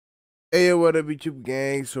Hey, yo, what up, YouTube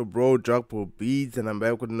gang? So, bro, Droppable Beats, and I'm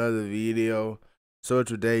back with another video. So,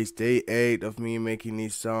 today's day 8 of me making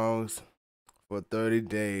these songs for 30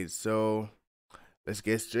 days. So, let's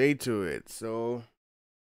get straight to it. So,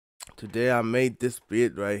 today I made this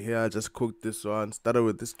beat right here. I just cooked this one. Started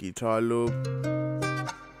with this guitar loop.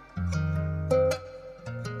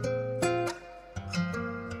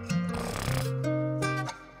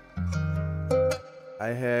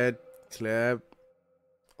 Hi-hat, clap,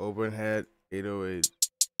 open hat, 808.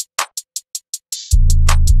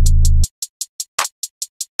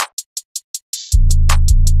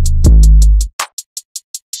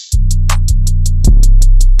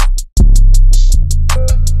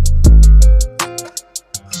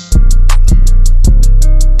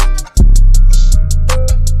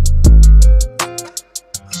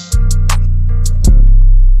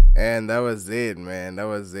 And that was it, man. That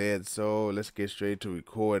was it. So let's get straight to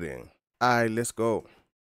recording. Alright, let's go.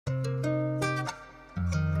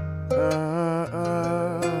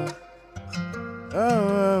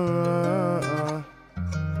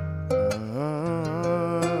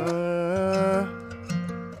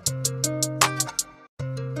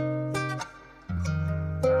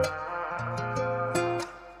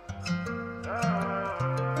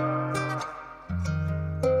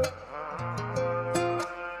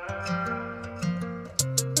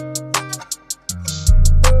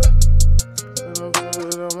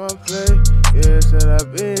 Yeah, said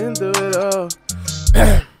I've been through it all.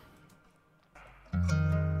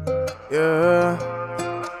 Yeah,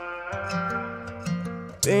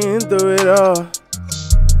 been through it all.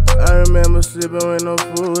 I remember sleeping with no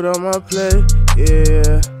food on my plate.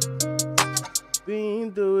 Yeah,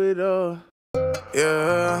 been through it all.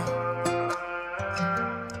 Yeah,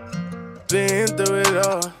 been through it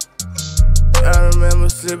all. I remember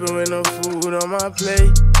sleeping with no food on my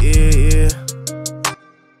plate. Yeah.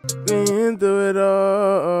 Been through it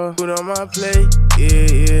all, put on my plate,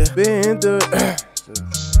 yeah. Been through it,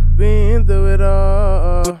 been through it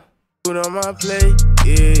all, put on my plate,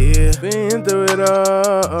 yeah. Been through it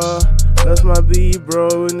all, lost my beat, bro,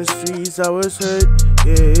 in the streets, I was hurt,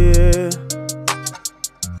 yeah.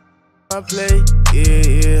 My plate,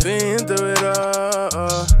 yeah. Been through it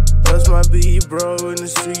all, lost my beat, bro, in the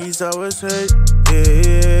streets, I was hurt,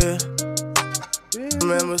 yeah.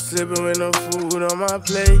 Remember sleeping with no food on my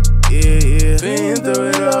plate, yeah. Been through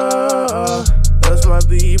it all, lost my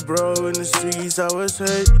beat, bro, in the streets, I was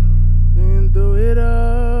hurt. Been through it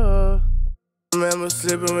all. Remember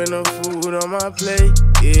sleeping with no food on my plate,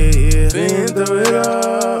 yeah. Been through it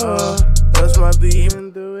all, lost my beat.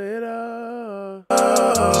 Been through it all,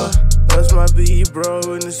 lost my beat, bro,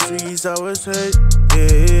 in the streets, I was hurt,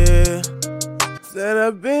 yeah. Said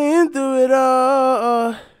I've been through it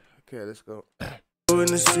all. Okay, let's go. In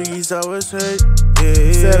the streets, I was hurt,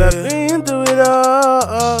 yeah. Said I've been through it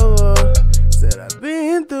all. Said I've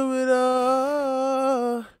been through it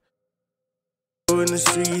all. In the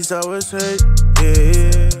streets, I was hurt,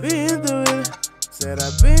 yeah. Been through it. Said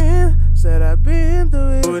I've been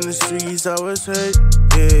through it. In the streets, I was hurt,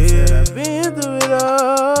 yeah. Said I've been through it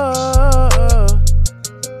all.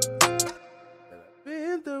 Said I've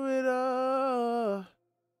been through it all.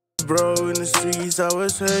 Bro, in the streets, I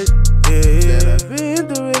was hurt, yeah. Said I've been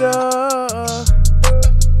through it all.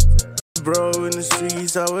 Bro, in the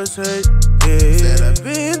streets, I was hurt, yeah. Said I've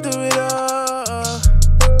been through it all.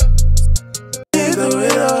 Been through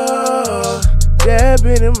it all. Yeah,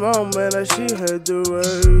 been a moment, I she heard the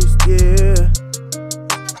worst, yeah.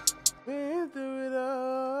 Been through it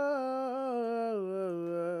all.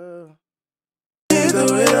 Been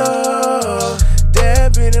through it all. Yeah,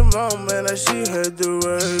 been a moment, I she heard the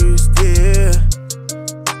worst, yeah.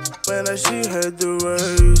 When I she heard the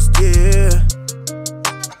worst, yeah.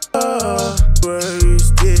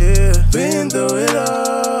 Worst, yeah. Been through it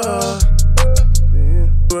all.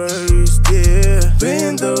 Worst, yeah.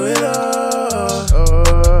 Been through it all.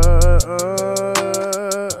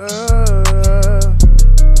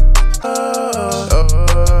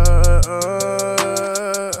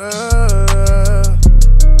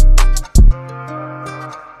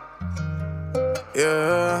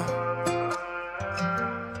 Yeah.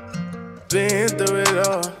 Been through it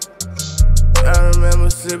all. I remember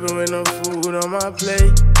sleeping with no food on my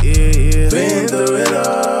plate, yeah. Been through it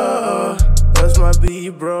all. Lost my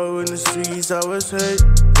beat, bro, in the streets, I was hurt,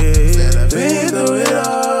 yeah. Been through it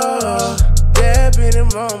all. Yeah, been a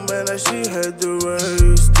moment, like she heard the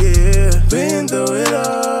worst, yeah. Been through it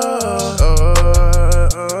all.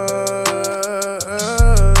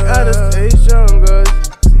 Gotta stay stronger.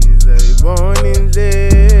 She's born in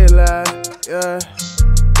jail, yeah.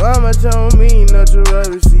 Mama told me not to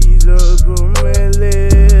worry, she's a boom,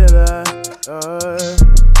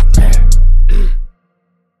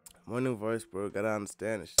 voice, bro. Gotta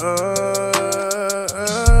understand it.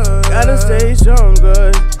 Gotta stay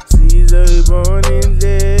stronger. Caesar born in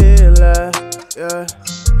Lela. Yeah.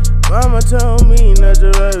 Mama told me not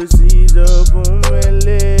to worry. Caesar boom and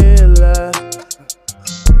Lela.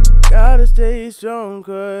 Gotta stay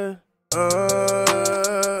stronger.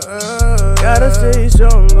 Gotta stay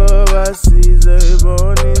stronger. By Caesar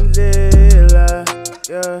born in Lela.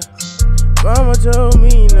 Yeah. Mama told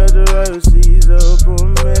me not to worry. Caesar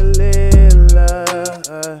boom and Lela.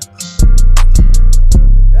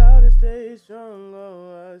 Gotta stay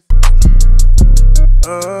stronger.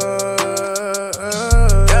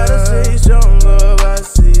 Gotta stay stronger. By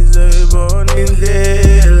Caesar born in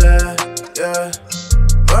Lela. Yeah.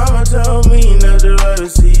 Mama told me not to worry.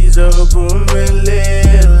 Caesar boom and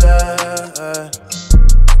Lela.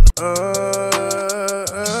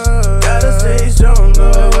 Gotta stay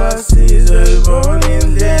stronger. By Caesar born in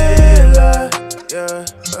Lela. Yeah.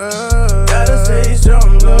 Gotta stay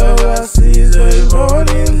stronger. By Caesar born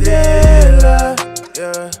in Lela.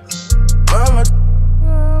 Yeah. Mama.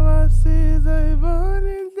 By Caesar born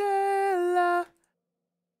in Lela.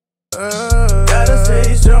 Gotta stay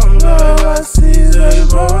stronger. By Caesar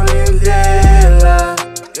born in Lela.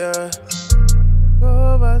 Yeah.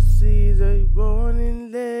 By Caesar born in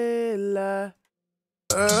Lela.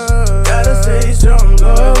 Gotta stay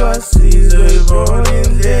stronger. By Caesar born in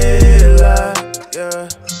Lela. Yeah.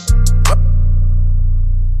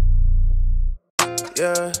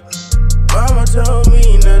 Yeah. Mama told me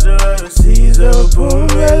not to worry. Caesar boom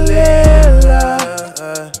and Lela.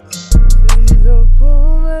 Caesar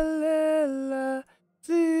boom and Lela.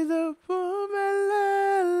 Caesar boom and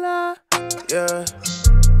Lela. Yeah.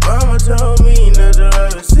 Mama told me not to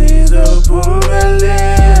worry. Caesar boom and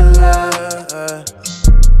Lela.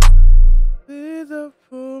 Caesar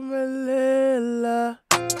boom and Lela.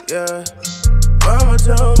 Yeah. Mama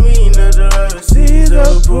told me not to worry.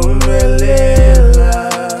 Caesar boom and Lela.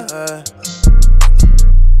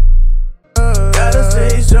 Gotta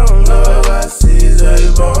stay stronger. By Caesar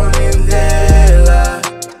born in Lela.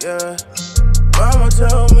 Yeah. Mama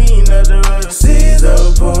told me not to worry. Caesar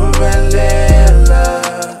boom and Lela.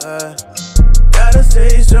 Gotta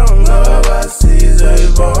stay stronger. By Caesar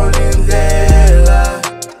born in Lela.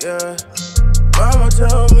 Yeah. Mama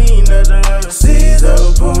told me not to worry. Caesar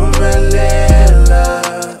boom and Lela.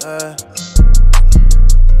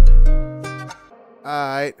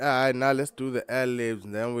 Alright, now let's do the ad-libs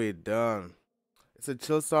and then we're done. It's a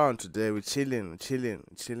chill song today. We're chilling.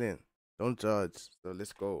 Don't judge. So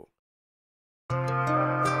let's go.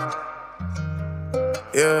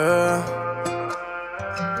 Yeah.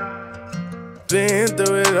 Been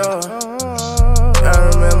through it all. I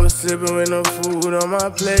remember sipping with no food on my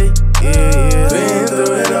plate. Yeah. Been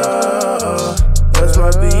through it all. That's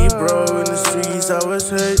my beat, bro. In the streets, I was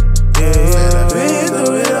hurt. Yeah. Been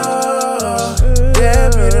through it all. Yeah,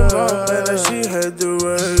 been the moment that she heard the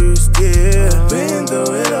words. Yeah. Been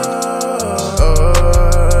through it all.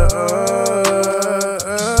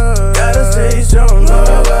 Gotta stay stronger.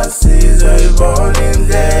 By Caesar born in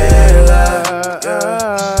Lela.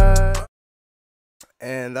 Yeah.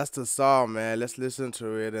 And that's the song, man. Let's listen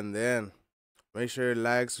to it and then make sure you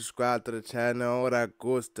like, subscribe to the channel, all that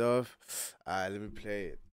good stuff. Alright, let me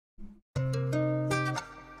play it.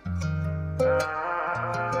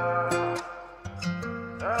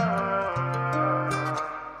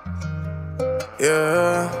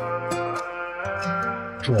 Yeah.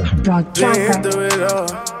 Been through it all.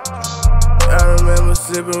 I remember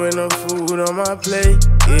sipping with no food on my plate.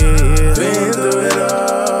 Yeah. Been through it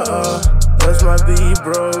all. That's my beat,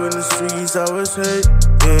 bro. In the streets, I was hurt.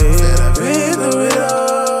 Yeah. Been through it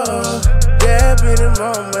all. Yeah, been the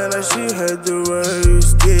moment that she heard the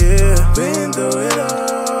words. Yeah. Been through it all.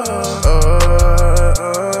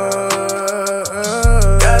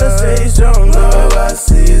 Gotta stay stronger. By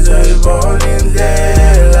Caesar born in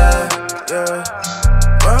Lela. Yeah.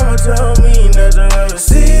 Mama told me not to worry.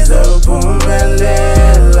 Caesar boom and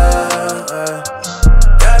Lela.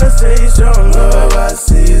 Gotta stay stronger. By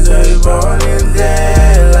Caesar born in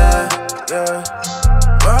Lela. Yeah.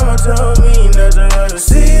 Mama told me